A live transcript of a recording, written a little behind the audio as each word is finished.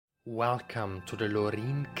Welcome to the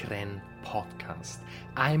Lorin Kren podcast.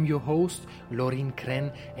 I am your host, Lorin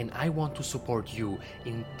Kren, and I want to support you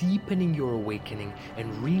in deepening your awakening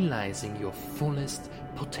and realizing your fullest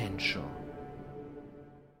potential.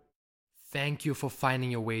 Thank you for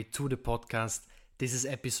finding your way to the podcast. This is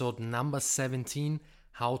episode number 17,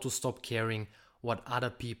 How to Stop Caring What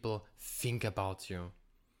Other People Think About You.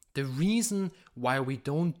 The reason why we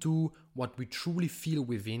don't do what we truly feel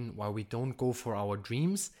within, why we don't go for our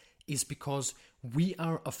dreams, is because we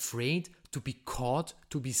are afraid to be caught,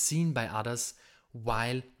 to be seen by others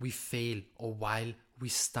while we fail or while we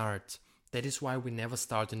start. That is why we never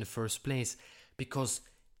start in the first place. Because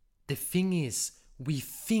the thing is, we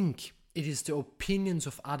think it is the opinions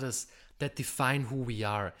of others that define who we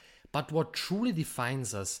are. But what truly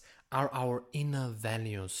defines us are our inner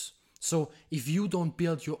values. So if you don't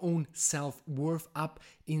build your own self-worth up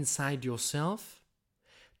inside yourself,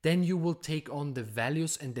 then you will take on the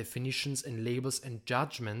values and definitions and labels and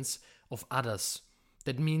judgments of others.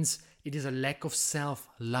 That means it is a lack of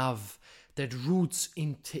self-love that roots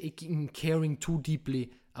in caring too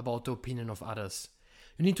deeply about the opinion of others.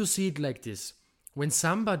 You need to see it like this. When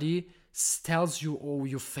somebody tells you, oh,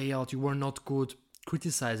 you failed, you were not good,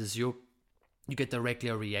 criticizes you, you get directly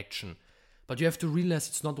a reaction. But you have to realize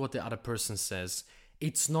it's not what the other person says.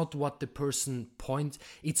 It's not what the person points.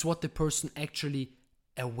 It's what the person actually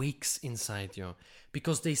awakes inside you.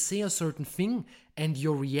 Because they say a certain thing and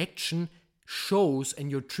your reaction shows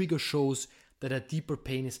and your trigger shows that a deeper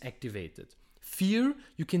pain is activated. Fear,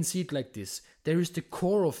 you can see it like this. There is the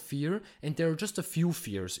core of fear, and there are just a few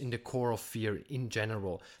fears in the core of fear in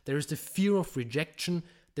general. There is the fear of rejection,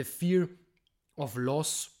 the fear of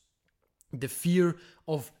loss, the fear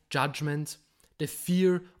of judgment, the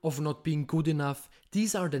fear of not being good enough.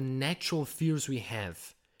 These are the natural fears we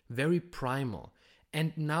have, very primal.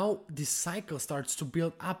 And now this cycle starts to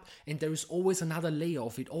build up, and there is always another layer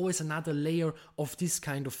of it, always another layer of this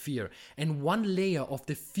kind of fear. And one layer of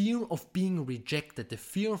the fear of being rejected, the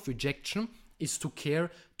fear of rejection, is to care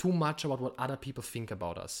too much about what other people think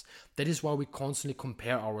about us. That is why we constantly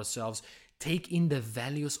compare ourselves, take in the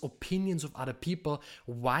values, opinions of other people,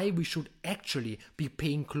 why we should actually be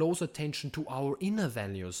paying close attention to our inner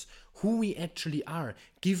values, who we actually are,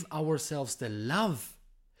 give ourselves the love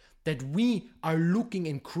that we are looking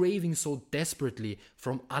and craving so desperately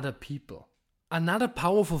from other people. Another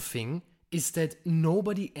powerful thing is that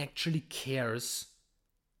nobody actually cares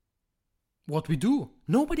what we do.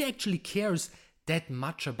 Nobody actually cares that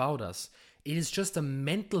much about us. It is just a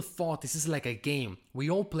mental thought. This is like a game.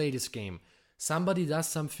 We all play this game. Somebody does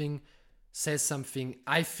something, says something,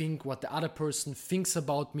 I think what the other person thinks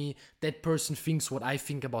about me, that person thinks what I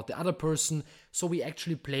think about the other person. So we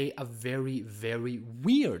actually play a very, very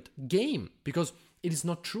weird game because it is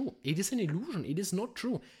not true. It is an illusion. It is not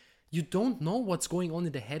true. You don't know what's going on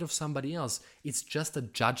in the head of somebody else. It's just a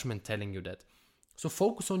judgment telling you that. So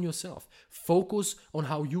focus on yourself. Focus on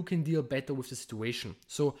how you can deal better with the situation.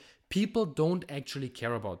 So people don't actually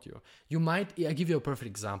care about you. I give you a perfect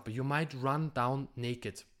example. You might run down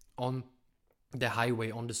naked on the highway,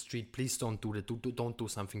 on the street. Please don't do that. Don't do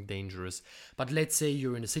something dangerous. But let's say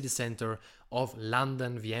you're in the city center of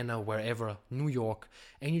London, Vienna, wherever, New York,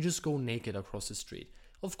 and you just go naked across the street.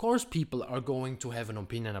 Of course, people are going to have an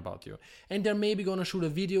opinion about you. And they're maybe going to shoot a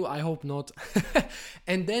video. I hope not.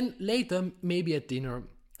 And then later, maybe at dinner,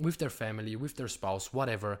 with their family, with their spouse,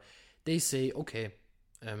 whatever, they say, okay,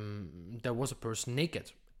 there was a person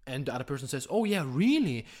naked. And the other person says, oh yeah,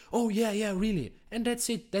 really? Oh yeah, really. And that's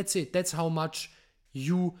it. That's how much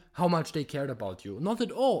they cared about you. Not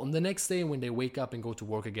at all. And the next day when they wake up and go to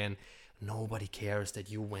work again, nobody cares that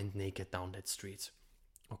you went naked down that street,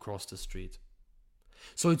 across the street.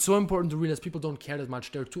 So it's so important to realize people don't care that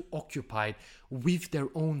much. They're too occupied with their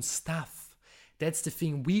own stuff. That's the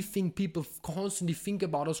thing. We think people constantly think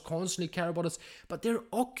about us, constantly care about us, but they're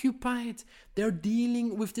occupied. They're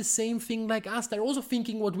dealing with the same thing like us. They're also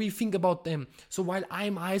thinking what we think about them. So while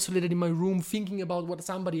I'm isolated in my room thinking about what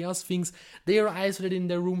somebody else thinks, they are isolated in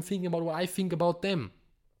their room thinking about what I think about them.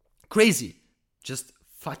 Crazy. Just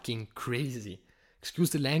fucking crazy. Excuse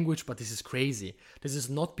the language, but this is crazy. This is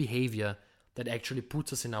not behavior that actually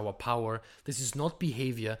puts us in our power. This is not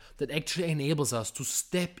behavior that actually enables us to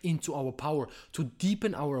step into our power, to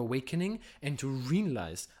deepen our awakening, and to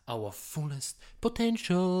realize our fullest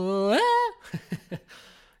potential.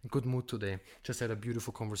 Good mood today. Just had a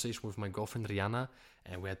beautiful conversation with my girlfriend Rihanna,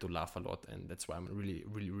 and we had to laugh a lot, and that's why I'm really,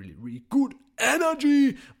 really, really, really good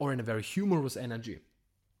energy, or in a very humorous energy.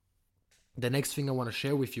 The next thing I want to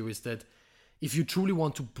share with you is that if you truly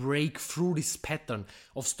want to break through this pattern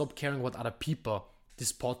of stop caring about other people,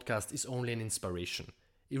 this podcast is only an inspiration.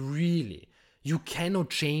 Really. You cannot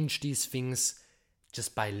change these things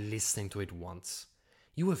just by listening to it once.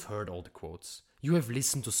 You have heard all the quotes. You have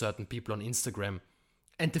listened to certain people on Instagram.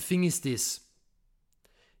 And the thing is this.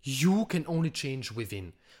 You can only change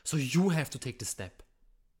within. So you have to take the step.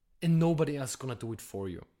 And nobody else is gonna do it for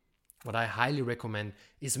you. What I highly recommend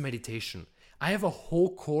is meditation. I have a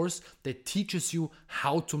whole course that teaches you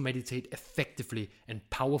how to meditate effectively and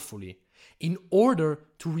powerfully in order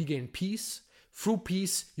to regain peace. Through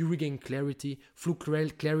peace, you regain clarity. Through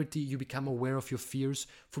clarity, you become aware of your fears.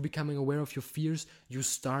 Through becoming aware of your fears, you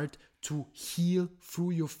start to heal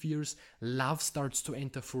through your fears. Love starts to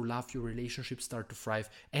enter through love. Your relationships start to thrive,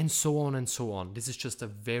 and so on and so on. This is just a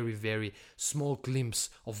very, very small glimpse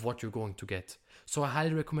of what you're going to get. So I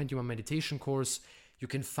highly recommend you my meditation course. You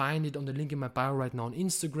can find it on the link in my bio right now on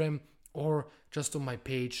Instagram or just on my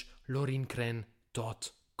page,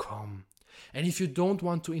 lorinkren.com. And if you don't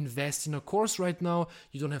want to invest in a course right now,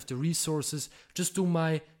 you don't have the resources, just do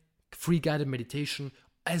my free guided meditation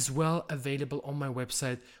as well, available on my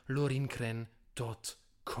website,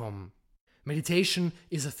 lorinkren.com. Meditation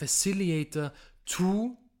is a facilitator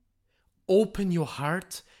to open your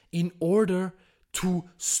heart in order to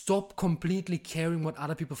stop completely caring what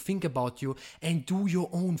other people think about you and do your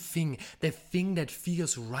own thing, the thing that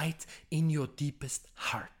feels right in your deepest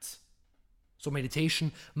heart. So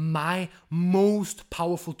meditation, my most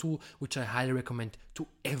powerful tool, which I highly recommend to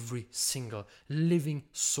every single living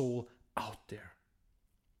soul out there.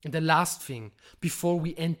 And the last thing, before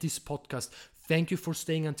we end this podcast, thank you for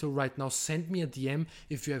staying until right now. Send me a DM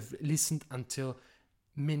if you have listened until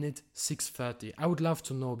minute 6:30. I would love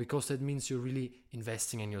to know, because that means you're really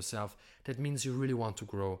investing in yourself. That means you really want to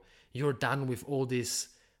grow. You're done with all this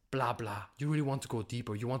blah blah. You really want to go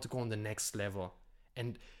deeper. You want to go on the next level.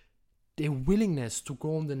 And the willingness to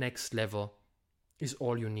go on the next level is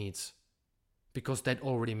all you need, because that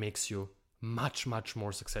already makes you much, much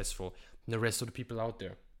more successful than the rest of the people out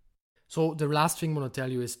there. So the last thing I want to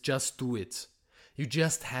tell you is just do it. You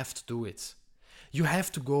just have to do it. You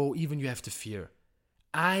have to go, even you have to fear.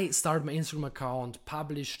 I started my Instagram account,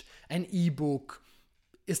 published an ebook,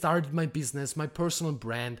 started my business, my personal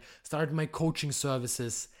brand, started my coaching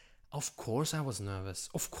services. Of course I was nervous.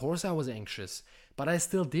 Of course I was anxious, but I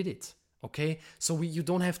still did it. Okay, so you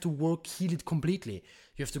don't have to heal it completely.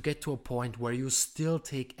 You have to get to a point where you still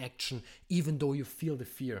take action even though you feel the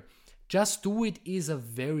fear. Just do it is a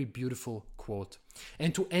very beautiful quote.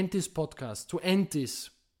 And to end this podcast,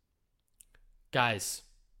 guys,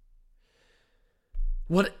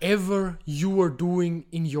 whatever you are doing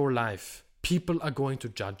in your life, people are going to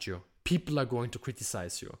judge you. People are going to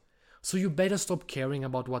criticize you. So you better stop caring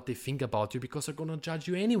about what they think about you, because they're going to judge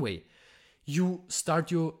you anyway. You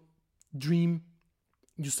start your dream,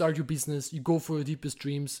 you start your business, you go for your deepest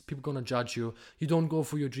dreams, people gonna judge you. You don't go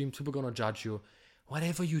for your dreams, people gonna judge you.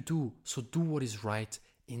 Whatever you do, so do what is right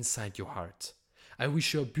inside your heart. I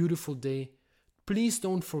wish you a beautiful day. Please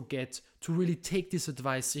don't forget to really take this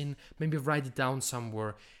advice in, maybe write it down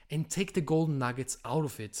somewhere and take the golden nuggets out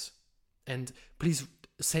of it. And please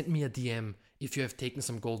send me a DM if you have taken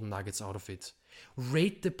some golden nuggets out of it.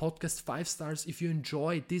 Rate the podcast 5 stars if you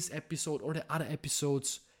enjoyed this episode or the other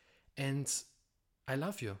episodes. And I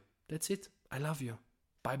love you. That's it. I love you.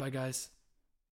 Bye bye, guys.